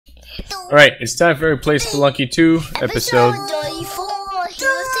Alright, it's time for Play Spelunky 2 episode 34. Here's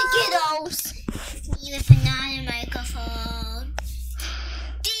the kiddos. With another microphone.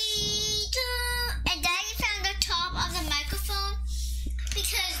 And Daddy found the top of the microphone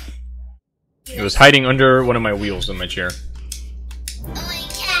because it was hiding under one of my wheels on my chair. Oh my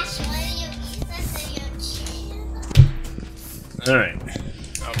gosh, what are your chair? Alright,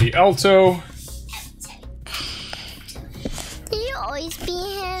 I'll be alto. Do you always be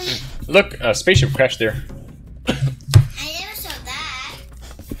him? Look, a spaceship crashed there. I never saw that.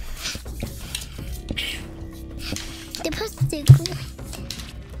 The poster cool.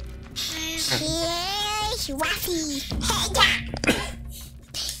 Yes, Waffy.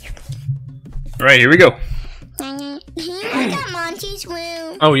 Alright, here we go. Look at Monty's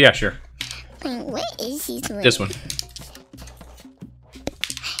room. Oh, yeah, sure. Wait, what is his room? This one.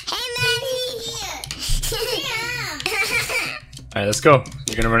 Hey, Monty! Alright, let's go.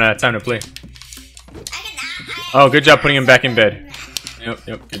 You're gonna run out of time to play. Oh, good job putting him back in bed. Yep,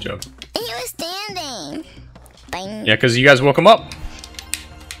 good job. He was standing. Bang. Yeah, because you guys woke him up.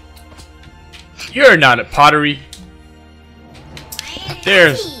 You're not at pottery.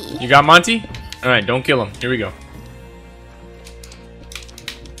 There's. You got Monty? Alright, don't kill him. Here we go.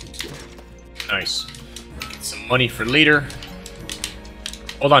 Nice. Get some money for later.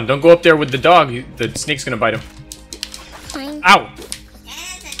 Hold on, don't go up there with the dog. The snake's gonna bite him. Bang. Ow!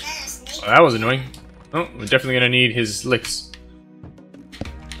 Oh, that was annoying. Oh, we're definitely gonna need his licks.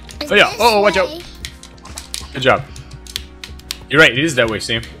 Oh yeah, oh, watch out. Good job. You're right, it is that way,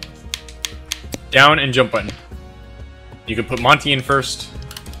 Sam. Down and jump button. You can put Monty in first.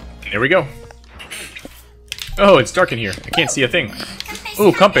 And there we go. Oh, it's dark in here. I can't see a thing.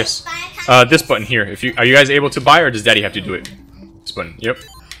 Ooh, compass. This button here. Are you guys able to buy, or does Daddy have to do it? This button. Yep.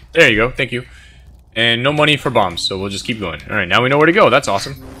 There you go. Thank you. And no money for bombs, so we'll just keep going. Alright, now we know where to go. That's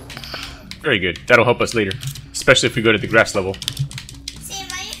awesome. Very good. That'll help us later. Especially if we go to the grass level. Sam,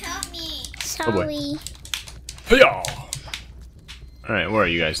 why you help me? Oh boy. Sorry. Alright, where are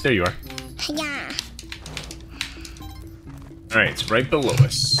you guys? There you are. Yeah. Alright, it's right below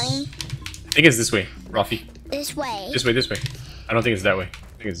us. Bang. I think it's this way, Rafi. This way. This way, this way. I don't think it's that way.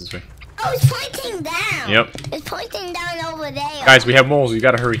 I think it's this way. Oh, it's pointing down. Yep. It's pointing down over there. Guys, we have moles. You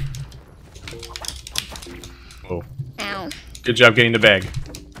gotta hurry. Whoa. Ow. Good job getting the bag.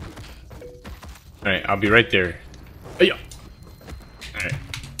 Alright, I'll be right there. Hey-ya. Alright,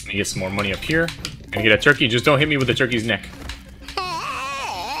 let me get some more money up here. Gonna get a turkey. Just don't hit me with the turkey's neck.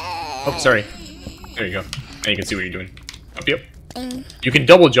 Oh, sorry. There you go. Now you can see what you're doing. Up, yep. You can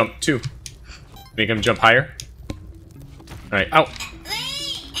double jump, too. Make him jump higher. Alright, ow.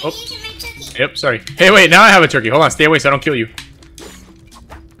 Oh. Yep, sorry. Hey, wait, now I have a turkey. Hold on, stay away so I don't kill you.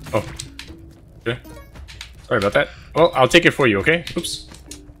 Oh. Okay. Sorry about that. Well, I'll take it for you, okay? Oops.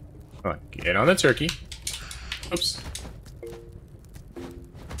 Come on, get on the turkey. Oops.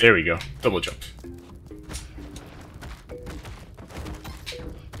 There we go. Double jump.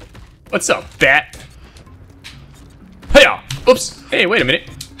 What's up, bat? Hey-ya! Oops! Hey, wait a minute.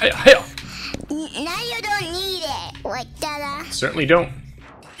 Hey-ya, hey-ya! Now you don't need it. Like that. Certainly don't.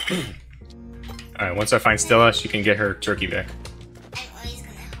 Alright, once I find Stella, she can get her turkey back. I'm always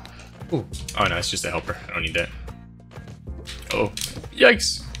gonna help. Ooh. Oh no, it's just a helper. I don't need that. Uh oh.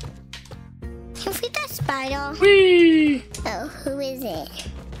 Yikes! Can we that spider? Whee! Oh, who is it?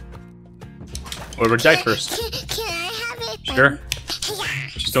 Whoever died first. Can I have it? Sure.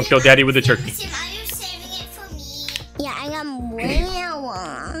 Just don't kill Daddy with the turkey. Sam, are you saving it for me? Yeah, I got more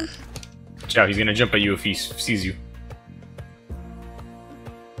one. Ciao, he's gonna jump at you if he sees you.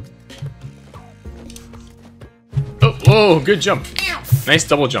 Oh, whoa, good jump. Ow. Nice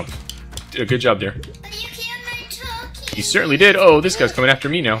double jump. Good job there. But you killed my turkey. You certainly did. Oh, this guy's coming after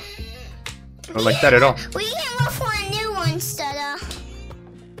me now. I don't like that at all. We can look for a new one, Stella.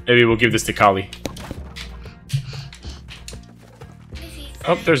 Maybe we'll give this to Kali.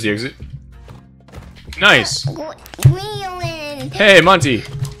 Oh, there's the exit. Nice. Wheeling. Hey, Monty.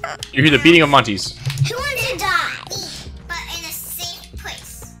 You hear the beating of Monty's. Who wants to die? But in a safe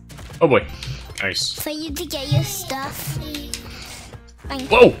place. Oh boy. Nice. For you to get your stuff.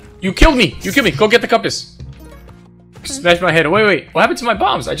 Whoa! You killed me! You killed me! Go get the compass! Smash my head. Wait. What happened to my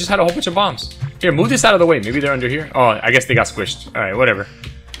bombs? I just had a whole bunch of bombs. Here, move this out of the way. Maybe they're under here. Oh, I guess they got squished. Alright, whatever.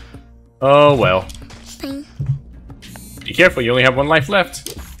 Oh, well. Be careful, you only have one life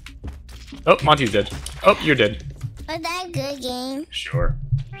left. Oh, Monty's dead. Oh, you're dead. Was that a good game? Sure.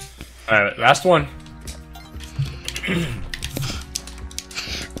 Alright, last one. Ooh,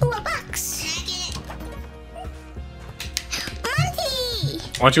 a box. Monty!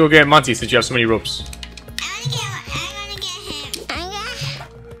 Why don't you go get Monty since you have so many ropes? I wanna get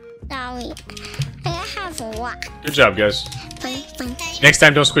him. Sorry. I have a rock. Good job, guys. Boing, boing. Next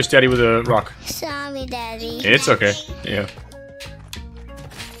time, don't squish Daddy with a rock. Sorry, Daddy. It's okay. Yeah.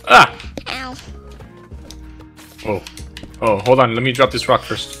 Ah! Ow. Oh. Oh, hold on. Let me drop this rock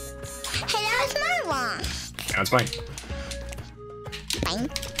first. Hey, that was my rock. That's mine. Bang.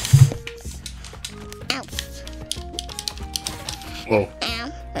 Ow. Whoa.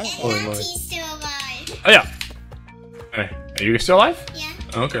 Ow. Holy moly. Monty's still alive. Oh, yeah. Hey, are you still alive? Yeah.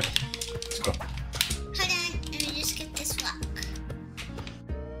 Oh, okay. Let's go. Hold on. Let me just get this rock.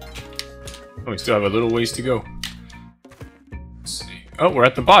 Oh, we still have a little ways to go. Let's see. Oh, we're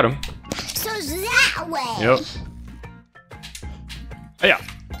at the bottom. So that way. Yep. Oh, yeah.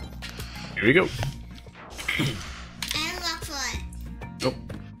 Here we go. I look for it. Nope.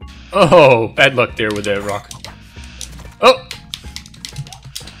 Oh, bad luck there with that rock. Oh!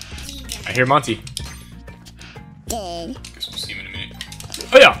 I hear Monty. Dead. Guess we'll see him in a minute.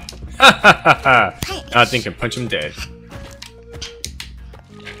 Oh, yeah! Ha ha ha ha! Now I think I can punch him dead.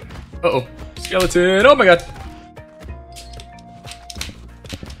 Uh-oh. Skeleton! Oh my god!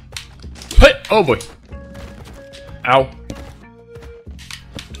 Hey! Oh boy! Ow.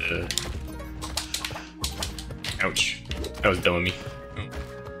 Ouch. That was dumb of me. Oh.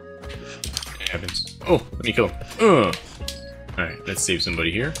 It happens. Oh, let me kill him. Alright, let's save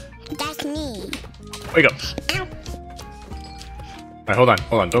somebody here. That's me. Wake up. Ow. Alright,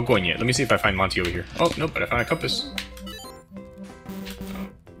 hold on. Don't go in yet. Let me see if I find Monty over here. Oh, nope, but I found a compass. Oh,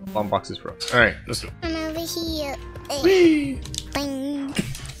 bomb boxes for us. Alright, let's go. I'm over here. Whee! Bing.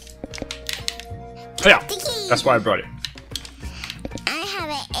 Oh, yeah. That's why I brought it. I have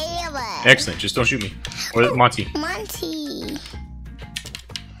an arrow. Excellent. Just don't shoot me. Or Monty. Monty.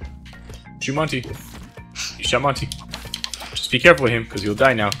 Shoot Monty. You shot Monty. Just be careful with him, because he'll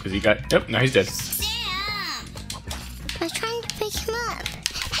die now, because he got... Yep, now he's dead. Sam. I was trying to pick him up.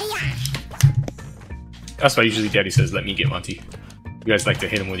 Hey-ya. That's why usually Daddy says, let me get Monty. You guys like to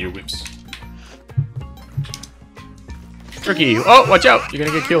hit him with your whips. Turkey! Oh, watch out! You're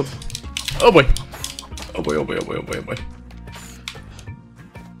gonna get killed. Oh boy. Oh boy, oh boy, oh boy, oh boy, oh boy.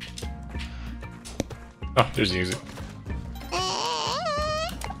 Oh, there's the exit. I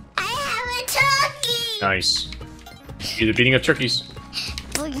have a turkey. Nice. You're beating up turkeys.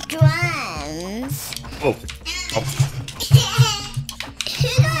 With drums. Oh. Oh.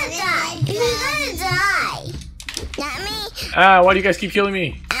 Who's gonna die? Who's gonna die? Not me. Ah, why do you guys keep killing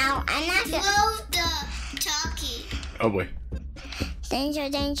me? Ow, I'm not gonna move the turkey. Oh boy. Danger,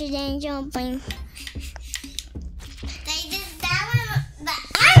 danger, danger, bing.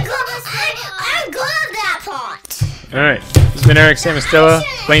 I'm good at that part. Alright. This has been Eric, Sam, and Stella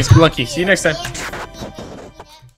playing Spelunky. See you next time.